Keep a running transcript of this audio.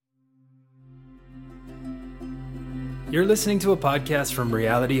You're listening to a podcast from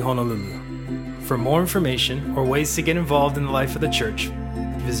Reality Honolulu. For more information or ways to get involved in the life of the church,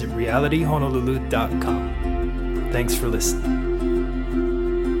 visit realityhonolulu.com. Thanks for listening.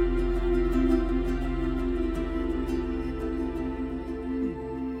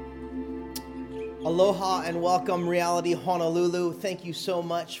 Aloha and welcome, Reality Honolulu. Thank you so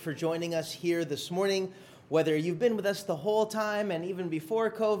much for joining us here this morning. Whether you've been with us the whole time and even before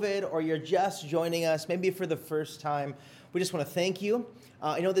COVID, or you're just joining us maybe for the first time, we just want to thank you.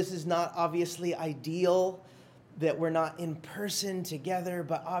 I know this is not obviously ideal that we're not in person together,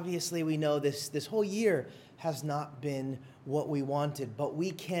 but obviously we know this whole year has not been what we wanted. But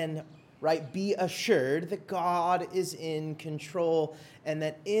we can, be assured that God is in control and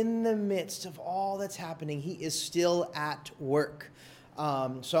that in the midst of all that's happening, He is still at work.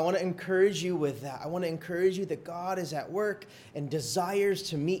 So I want to encourage you with that. I want to encourage you that God is at work and desires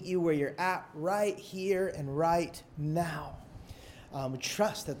to meet you where you're at right here and right now. We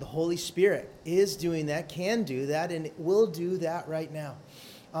trust that the Holy Spirit is doing that, can do that, and will do that right now.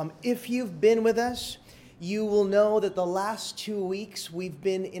 If you've been with us, you will know that the last 2 weeks we've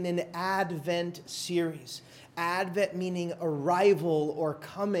been in an Advent series. Advent meaning arrival or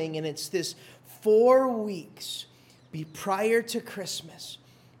coming, and it's this 4 weeks prior to Christmas,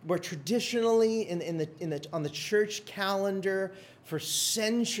 where traditionally on the church calendar for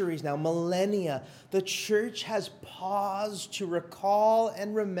centuries now, millennia, the church has paused to recall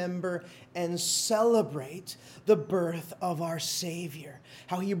and remember and celebrate the birth of our Savior.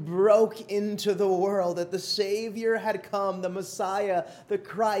 How He broke into the world, that the Savior had come, the Messiah, the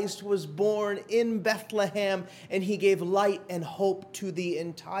Christ was born in Bethlehem, and He gave light and hope to the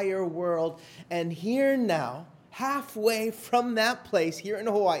entire world. And here now, halfway from that place here in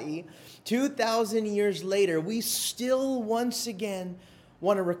Hawaii, 2,000 years later, we still once again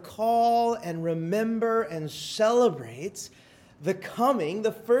want to recall and remember and celebrate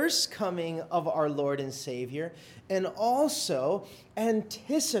the first coming of our Lord and Savior, and also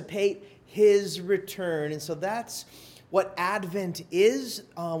anticipate His return. And so that's what Advent is.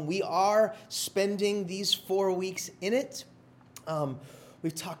 We are spending these 4 weeks in it.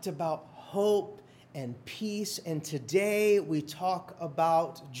 We've talked about hope and peace, and today we talk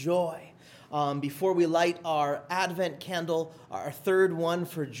about joy. Before we light our Advent candle, our third one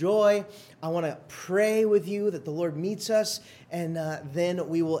for joy, I want to pray with you that the Lord meets us, and then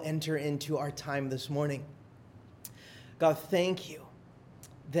we will enter into our time this morning. God, thank you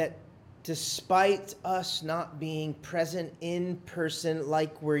that despite us not being present in person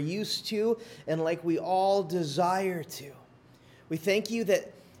like we're used to and like we all desire to, we thank you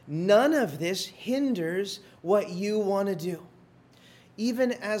that none of this hinders what you want to do.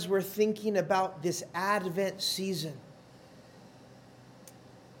 Even as we're thinking about this Advent season,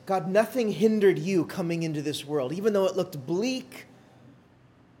 God, nothing hindered you coming into this world. Even though it looked bleak,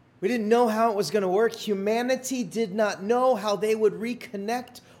 we didn't know how it was going to work. Humanity did not know how they would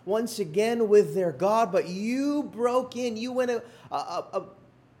reconnect once again with their God, but you broke in. You went,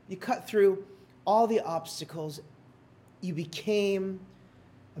 you cut through all the obstacles. You became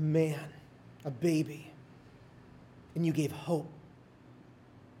a man, a baby, and you gave hope,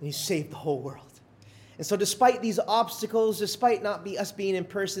 and you saved the whole world. And so despite these obstacles, despite us being in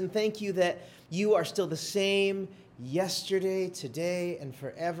person, thank you that you are still the same yesterday, today, and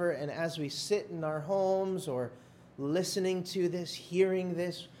forever. And as we sit in our homes or listening to this, hearing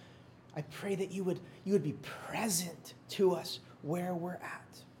this, I pray that you would be present to us where we're at.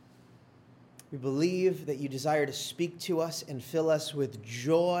 We believe that you desire to speak to us and fill us with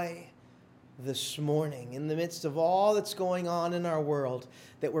joy this morning. In the midst of all that's going on in our world,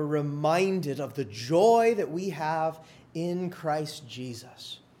 that we're reminded of the joy that we have in Christ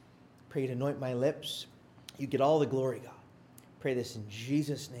Jesus. Pray to anoint my lips. You get all the glory, God. Pray this in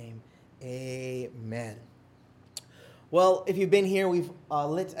Jesus' name. Amen. Well, if you've been here, we've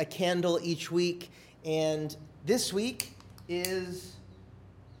lit a candle each week, and this week is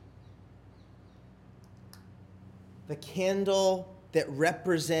the candle that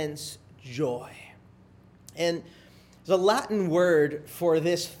represents joy. And there's a Latin word for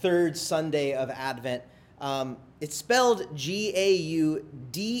this third Sunday of Advent. It's spelled Gaudete.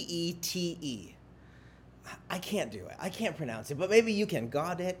 I can't do it. I can't pronounce it, but maybe you can.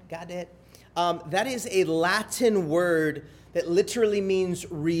 Gaudete. That is a Latin word that literally means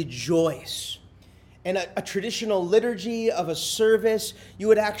rejoice. In a traditional liturgy of a service, you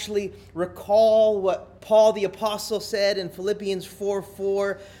would actually recall what Paul the Apostle said in Philippians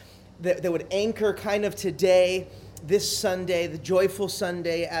 4:4 that would anchor kind of today, this Sunday, the joyful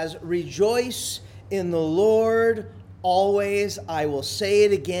Sunday, as rejoice in the Lord always. I will say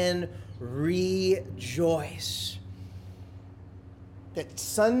it again, rejoice. that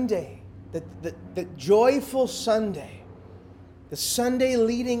Sunday, that joyful Sunday, the Sunday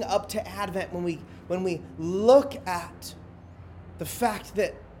leading up to Advent, when we look at the fact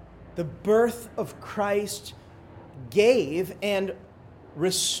that the birth of Christ gave and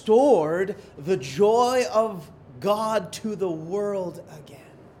restored the joy of God to the world again.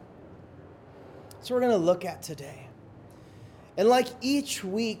 So we're going to look at today. And like each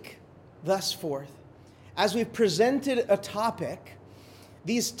week thus forth, as we've presented a topic,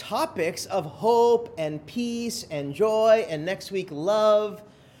 these topics of hope and peace and joy and next week love,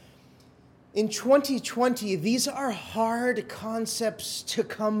 in 2020, these are hard concepts to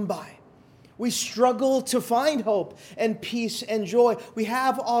come by. We struggle to find hope and peace and joy. We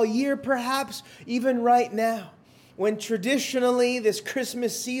have all year, perhaps, even right now, when traditionally this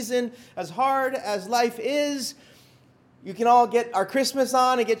Christmas season, as hard as life is, you can all get our Christmas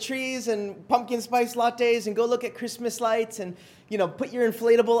on and get trees and pumpkin spice lattes and go look at Christmas lights and, put your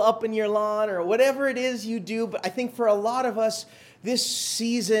inflatable up in your lawn or whatever it is you do. But I think for a lot of us, this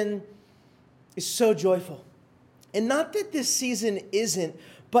season is so joyful. And not that this season isn't,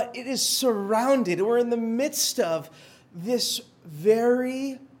 but it is surrounded. We're in the midst of this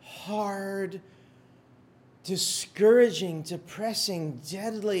very hard, discouraging, depressing,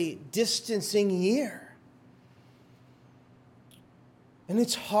 deadly, distancing year. And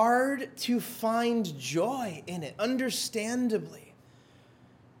it's hard to find joy in it, understandably.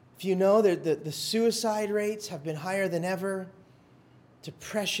 If you know that the suicide rates have been higher than ever,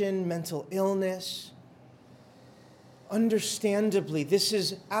 depression, mental illness. Understandably, this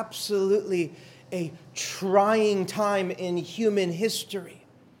is absolutely a trying time in human history.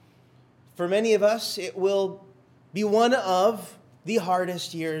 For many of us, it will be one of the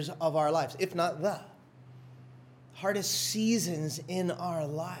hardest years of our lives, if not the hardest seasons in our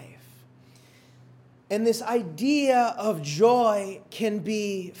life. And this idea of joy can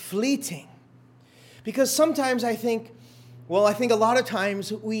be fleeting. Because sometimes I think a lot of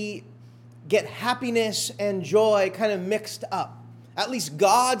times we get happiness and joy kind of mixed up. At least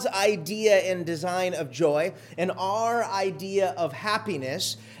God's idea and design of joy and our idea of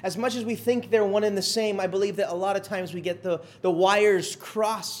happiness, as much as we think they're one and the same, I believe that a lot of times we get the wires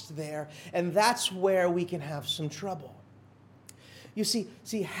crossed there, and that's where we can have some trouble. You see,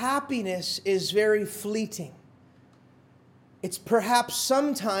 happiness is very fleeting. It's perhaps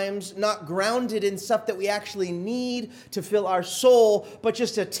sometimes not grounded in stuff that we actually need to fill our soul, but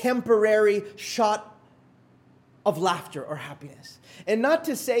just a temporary shot of laughter or happiness. And not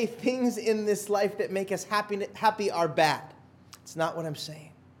to say things in this life that make us happy are bad. It's not what I'm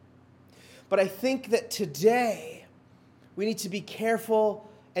saying. But I think that today we need to be careful,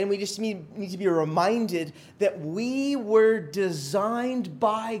 and we just need to be reminded that we were designed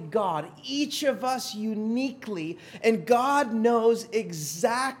by God, each of us uniquely, and God knows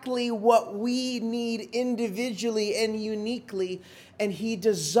exactly what we need individually and uniquely, and He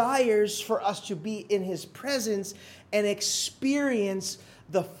desires for us to be in His presence and experience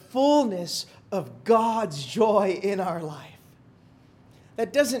the fullness of God's joy in our life.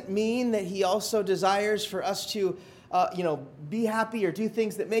 That doesn't mean that He also desires for us to be happy or do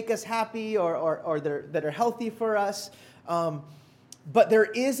things that make us happy or that are healthy for us. But there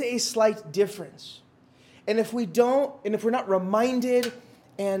is a slight difference. And if we're not reminded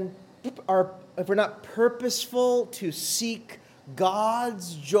and if we're not purposeful to seek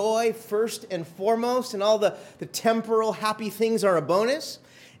God's joy first and foremost, and all the temporal happy things are a bonus,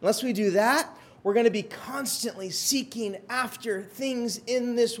 unless we do that, we're going to be constantly seeking after things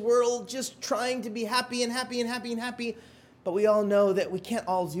in this world, just trying to be happy and happy and happy and happy. But we all know that we can't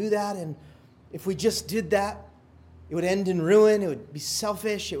all do that. And if we just did that, it would end in ruin. It would be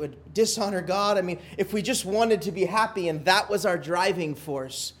selfish. It would dishonor God. I mean, if we just wanted to be happy and that was our driving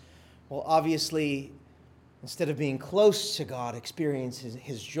force, well, obviously, instead of being close to God, experiencing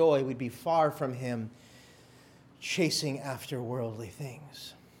His joy, we'd be far from Him, chasing after worldly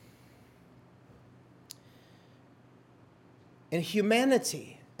things. And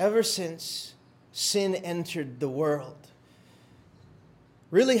humanity, ever since sin entered the world,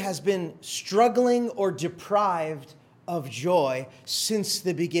 really has been struggling or deprived of joy since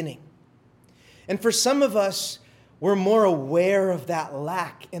the beginning. And for some of us, we're more aware of that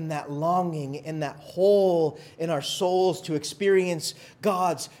lack and that longing and that hole in our souls to experience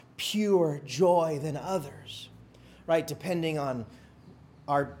God's pure joy than others, right? Depending on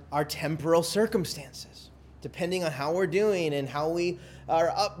our temporal circumstances. Depending on how we're doing and how our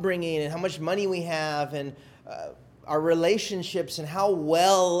upbringing and how much money we have and our relationships and how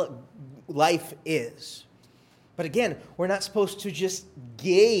well life is. But again, we're not supposed to just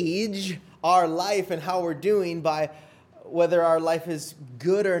gauge our life and how we're doing by whether our life is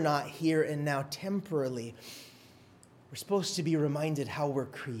good or not here and now temporarily, we're supposed to be reminded how we're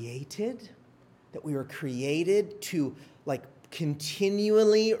created, that we were created to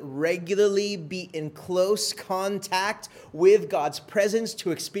continually, regularly be in close contact with God's presence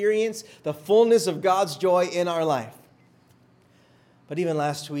to experience the fullness of God's joy in our life. But even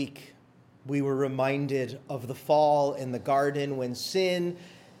last week, we were reminded of the fall in the garden when sin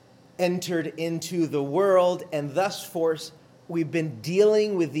entered into the world, and thus forth we've been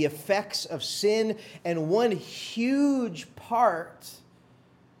dealing with the effects of sin, and one huge part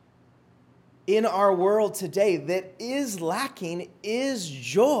in our world today that is lacking is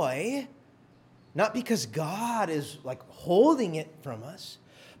joy, not because God is holding it from us,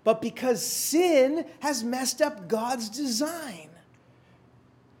 but because sin has messed up God's design.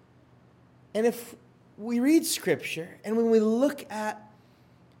 And if we read Scripture and when we look at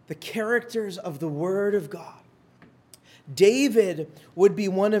the characters of the Word of God, David would be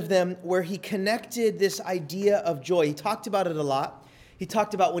one of them where he connected this idea of joy. He talked about it a lot. He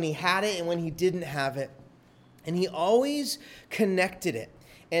talked about when he had it and when he didn't have it. And he always connected it.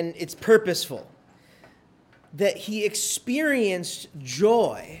 And it's purposeful. That he experienced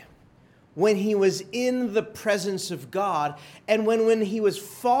joy when he was in the presence of God. And when he was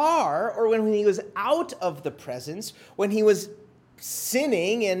far, or when he was out of the presence, when he was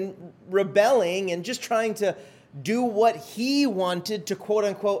sinning and rebelling and just trying to do what he wanted to, quote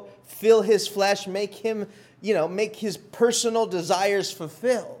unquote, fill his flesh, make his personal desires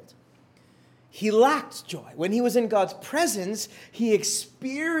fulfilled, he lacked joy. When he was in God's presence, he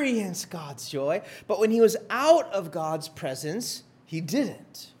experienced God's joy. But when he was out of God's presence, he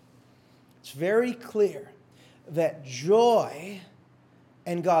didn't. It's very clear that joy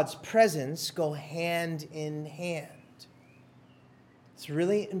and God's presence go hand in hand. It's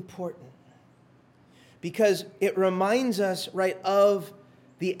really important because it reminds us, of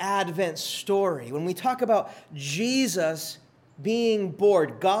the Advent story. When we talk about Jesus being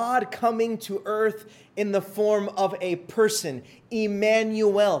born, God coming to earth in the form of a person,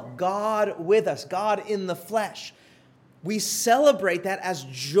 Emmanuel, God with us, God in the flesh. We celebrate that as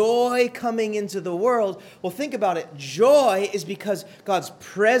joy coming into the world. Well, think about it. Joy is because God's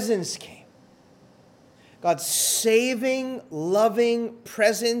presence came. God's saving, loving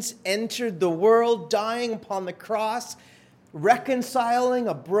presence entered the world, dying upon the cross, reconciling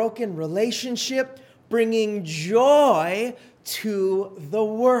a broken relationship, bringing joy to the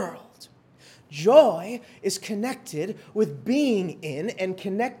world. Joy is connected with being in and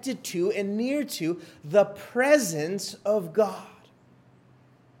connected to and near to the presence of God.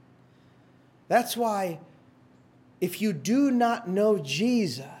 That's why if you do not know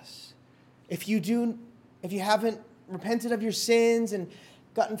Jesus, if you haven't repented of your sins and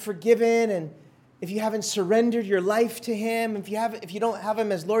gotten forgiven, and if you haven't surrendered your life to Him, if you don't have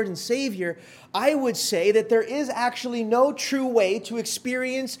Him as Lord and Savior, I would say that there is actually no true way to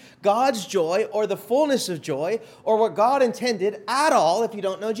experience God's joy or the fullness of joy or what God intended at all if you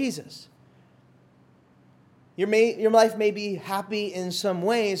don't know Jesus. Your life may be happy in some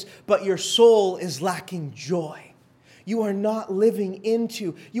ways, but your soul is lacking joy. You are not living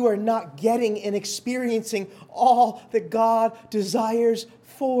into, you are not getting and experiencing all that God desires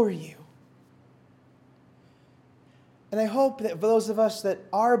for you. And I hope that for those of us that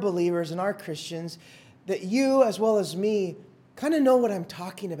are believers and are Christians, that you as well as me kind of know what I'm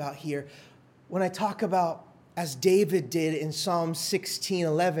talking about here when I talk about, as David did in Psalm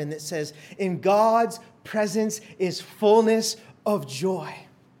 16:11, that says, "In God's presence is fullness of joy."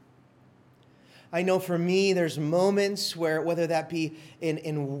 I know for me, there's moments where, whether that be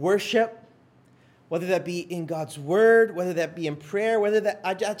in worship, whether that be in God's word, whether that be in prayer, whether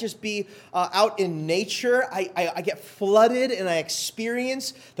that just be out in nature, I get flooded and I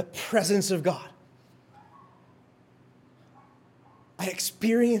experience the presence of God. I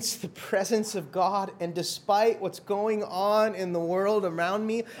experience the presence of God, and despite what's going on in the world around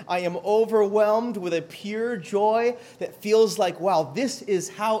me, I am overwhelmed with a pure joy that feels like, wow, this is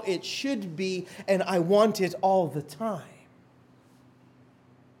how it should be, and I want it all the time.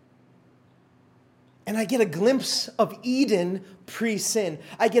 And I get a glimpse of Eden pre-sin.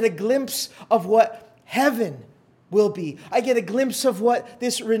 I get a glimpse of what heaven will be. I get a glimpse of what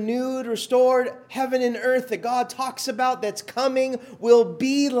this renewed, restored heaven and earth that God talks about that's coming will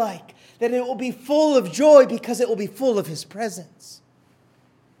be like. That it will be full of joy because it will be full of His presence.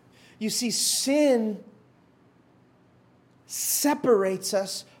 You see, sin separates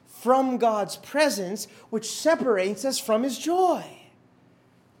us from God's presence, which separates us from His joy.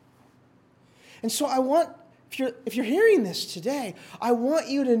 And so I want If you're hearing this today, I want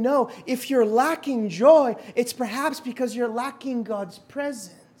you to know if you're lacking joy, it's perhaps because you're lacking God's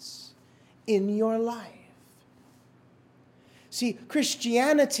presence in your life. See,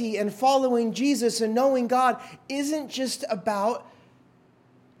 Christianity and following Jesus and knowing God isn't just about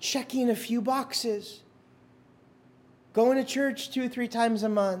checking a few boxes, going to church 2-3 times a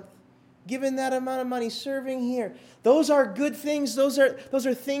month, giving that amount of money, serving here. Those are good things. Those are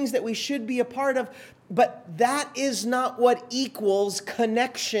things that we should be a part of. But that is not what equals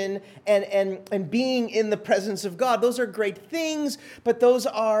connection and being in the presence of God. Those are great things, but those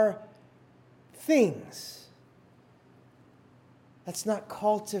are things. That's not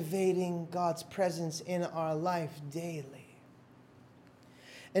cultivating God's presence in our life daily.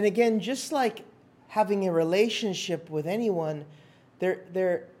 And again, just like having a relationship with anyone,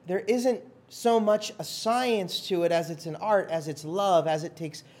 there isn't so much a science to it as it's an art, as it's love, as it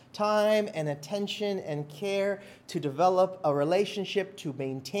takes time and attention and care to develop a relationship, to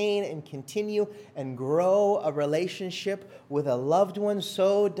maintain and continue and grow a relationship with a loved one.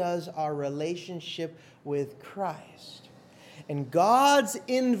 So does our relationship with Christ. And God's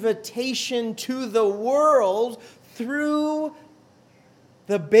invitation to the world through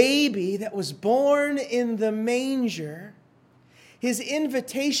the baby that was born in the manger, His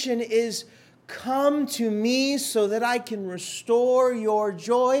invitation is, come to me so that I can restore your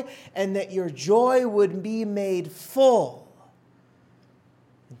joy and that your joy would be made full.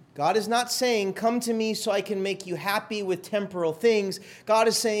 God is not saying, come to me so I can make you happy with temporal things. God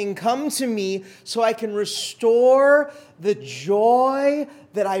is saying, come to me so I can restore the joy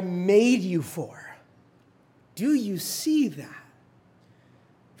that I made you for. Do you see that?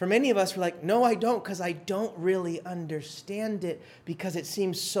 For many of us, we're like, no, I don't, because I don't really understand it, because it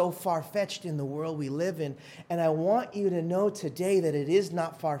seems so far-fetched in the world we live in. And I want you to know today that it is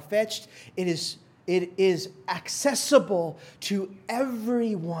not far-fetched. It is accessible to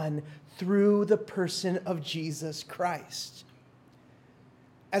everyone through the person of Jesus Christ.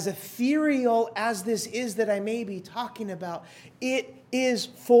 As ethereal as this is that I may be talking about, it is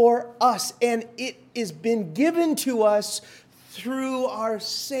for us, and it has been given to us through our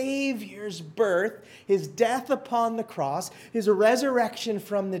Savior's birth, His death upon the cross, His resurrection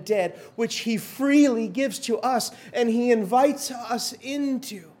from the dead, which He freely gives to us and He invites us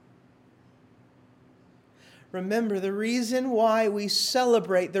into. Remember, the reason why we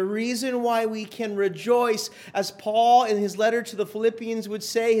celebrate, the reason why we can rejoice, as Paul in his letter to the Philippians would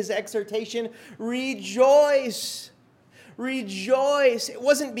say, his exhortation, rejoice. Rejoice. It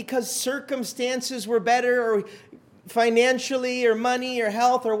wasn't because circumstances were better or financially or money or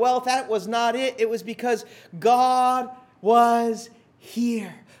health or wealth. That was not it. It was because God was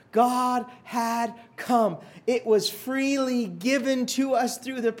here. God had come. It was freely given to us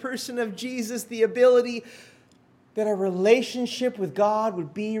through the person of Jesus, the ability that our relationship with God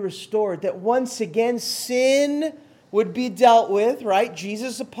would be restored, that once again sin would be dealt with, right?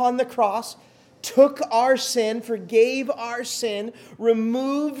 Jesus upon the cross took our sin, forgave our sin,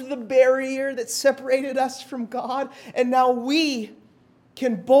 removed the barrier that separated us from God, and now we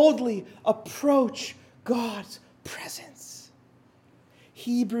can boldly approach God's presence.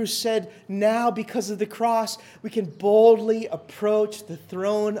 Hebrews said, now because of the cross, we can boldly approach the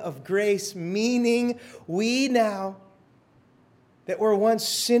throne of grace, meaning we now that were once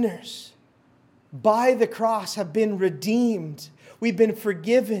sinners, by the cross have been redeemed. We've been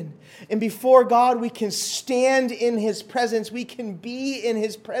forgiven. And before God, we can stand in His presence. We can be in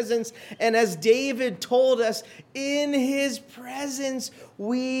His presence. And as David told us, in His presence,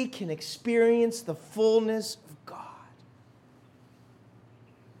 we can experience the fullness of God.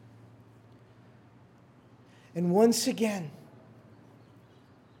 And once again,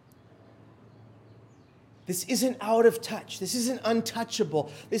 this isn't out of touch. This isn't untouchable.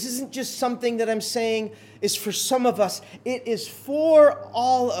 This isn't just something that I'm saying is for some of us. It is for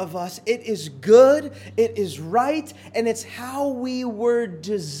all of us. It is good. It is right. And it's how we were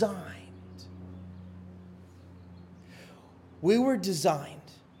designed. We were designed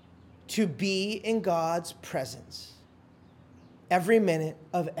to be in God's presence every minute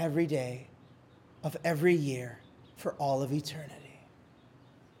of every day of every year for all of eternity.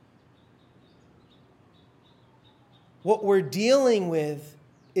 What we're dealing with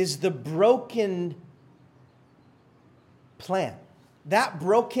is the broken plan, that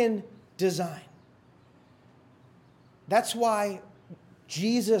broken design. That's why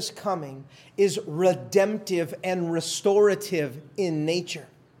Jesus coming is redemptive and restorative in nature.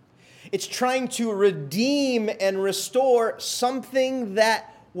 It's trying to redeem and restore something that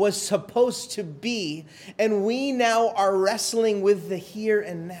was supposed to be, and we now are wrestling with the here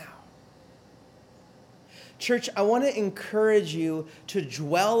and now. Church, I want to encourage you to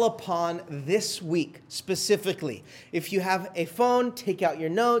dwell upon this week specifically. If you have a phone, take out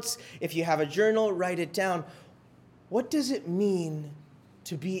your notes. If you have a journal, write it down. What does it mean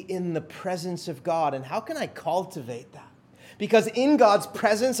to be in the presence of God, and how can I cultivate that? Because in God's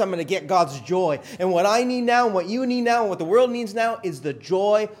presence, I'm going to get God's joy. And what I need now, and what you need now, and what the world needs now is the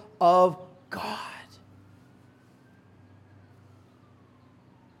joy of God.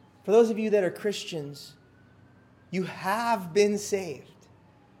 For those of you that are Christians, you have been saved.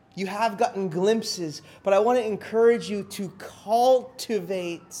 You have gotten glimpses, but I want to encourage you to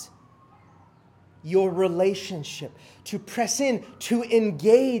cultivate your relationship, to press in, to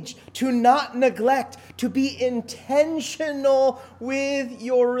engage, to not neglect, to be intentional with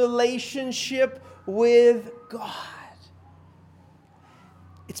your relationship with God.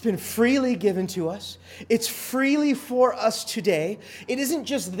 It's been freely given to us. It's freely for us today. It isn't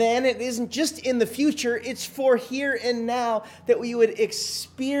just then, it isn't just in the future, it's for here and now that we would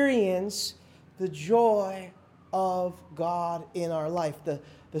experience the joy of God in our life, the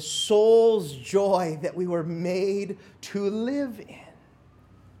soul's joy that we were made to live in.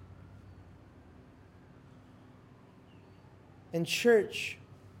 And church,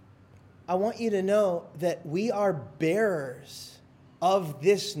 I want you to know that we are bearers of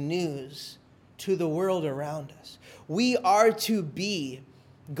this news to the world around us. We are to be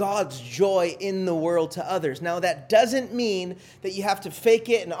God's joy in the world to others. Now, that doesn't mean that you have to fake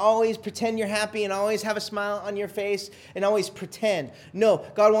it and always pretend you're happy and always have a smile on your face and always pretend. No,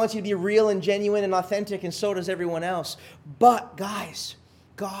 God wants you to be real and genuine and authentic, and so does everyone else. But, guys,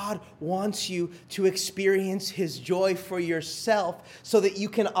 God wants you to experience His joy for yourself so that you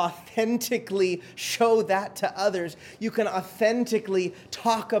can authentically show that to others. You can authentically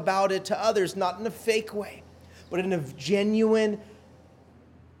talk about it to others, not in a fake way, but in a genuine,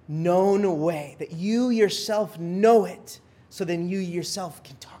 known way, that you yourself know it, so then you yourself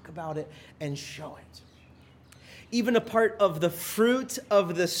can talk about it and show it. Even a part of the fruit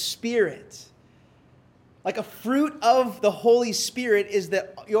of the Spirit, like a fruit of the Holy Spirit, is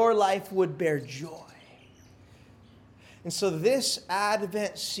that your life would bear joy. And so this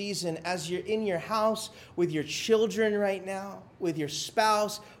Advent season, as you're in your house with your children right now, with your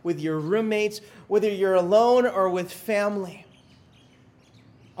spouse, with your roommates, whether you're alone or with family,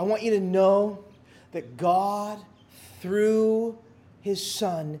 I want you to know that God, through His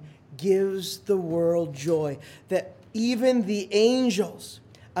Son, gives the world joy. That even the angels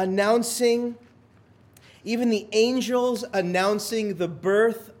announcing the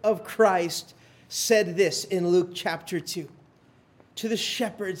birth of Christ said this in Luke chapter 2. To the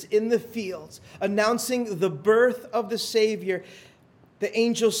shepherds in the fields, announcing the birth of the Savior, the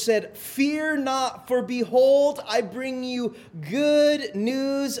angel said, "Fear not, for behold, I bring you good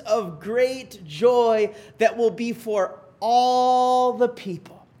news of great joy that will be for all the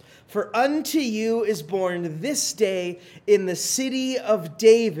people. For unto you is born this day in the city of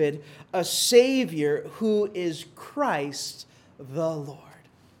David a Savior who is Christ the Lord."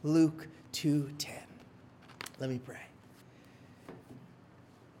 Luke 2:10. Let me pray.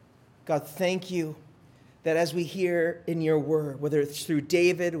 God, thank you that as we hear in your word, whether it's through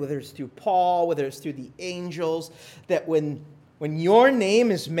David, whether it's through Paul, whether it's through the angels, that when your name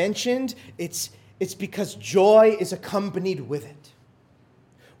is mentioned, it's because joy is accompanied with it.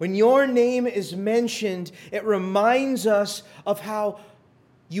 When your name is mentioned, it reminds us of how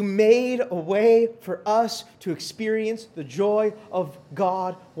you made a way for us to experience the joy of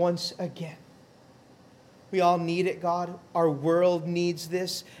God once again. We all need it, God. Our world needs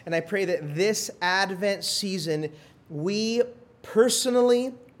this. And I pray that this Advent season, we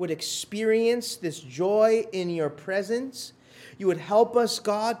personally would experience this joy in your presence. You would help us,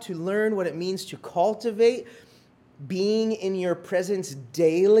 God, to learn what it means to cultivate being in your presence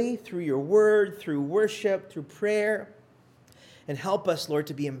daily through your word, through worship, through prayer. And help us, Lord,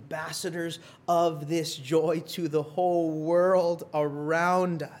 to be ambassadors of this joy to the whole world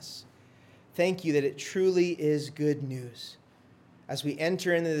around us. Thank you that it truly is good news. As we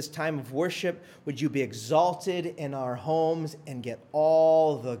enter into this time of worship, would you be exalted in our homes and get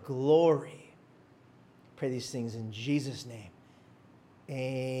all the glory? Pray these things in Jesus' name.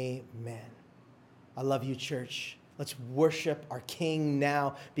 Amen. I love you, church. Let's worship our King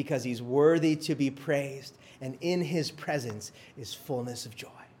now because He's worthy to be praised. And in His presence is fullness of joy.